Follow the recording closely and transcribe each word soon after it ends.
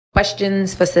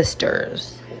Questions for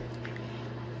sisters.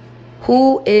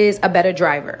 Who is a better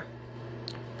driver?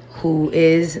 Who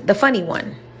is the funny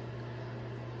one?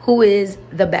 Who is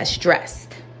the best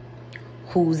dressed?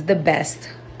 Who's the best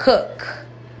cook?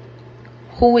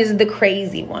 Who is the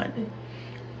crazy one?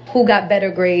 Who got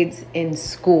better grades in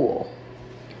school?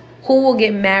 Who will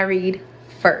get married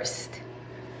first?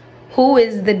 Who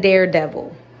is the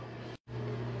daredevil?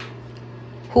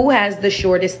 Who has the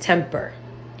shortest temper?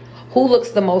 Who looks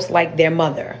the most like their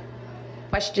mother?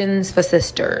 Questions for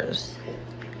sisters.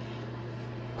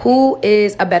 Who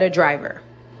is a better driver?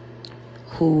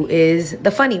 Who is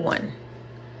the funny one?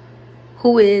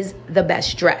 Who is the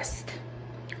best dressed?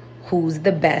 Who's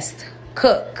the best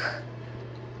cook?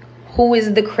 Who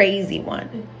is the crazy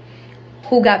one?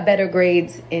 Who got better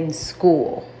grades in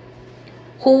school?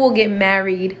 Who will get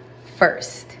married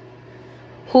first?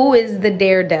 Who is the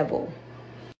daredevil?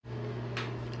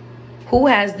 Who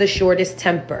has the shortest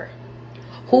temper?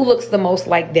 Who looks the most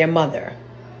like their mother?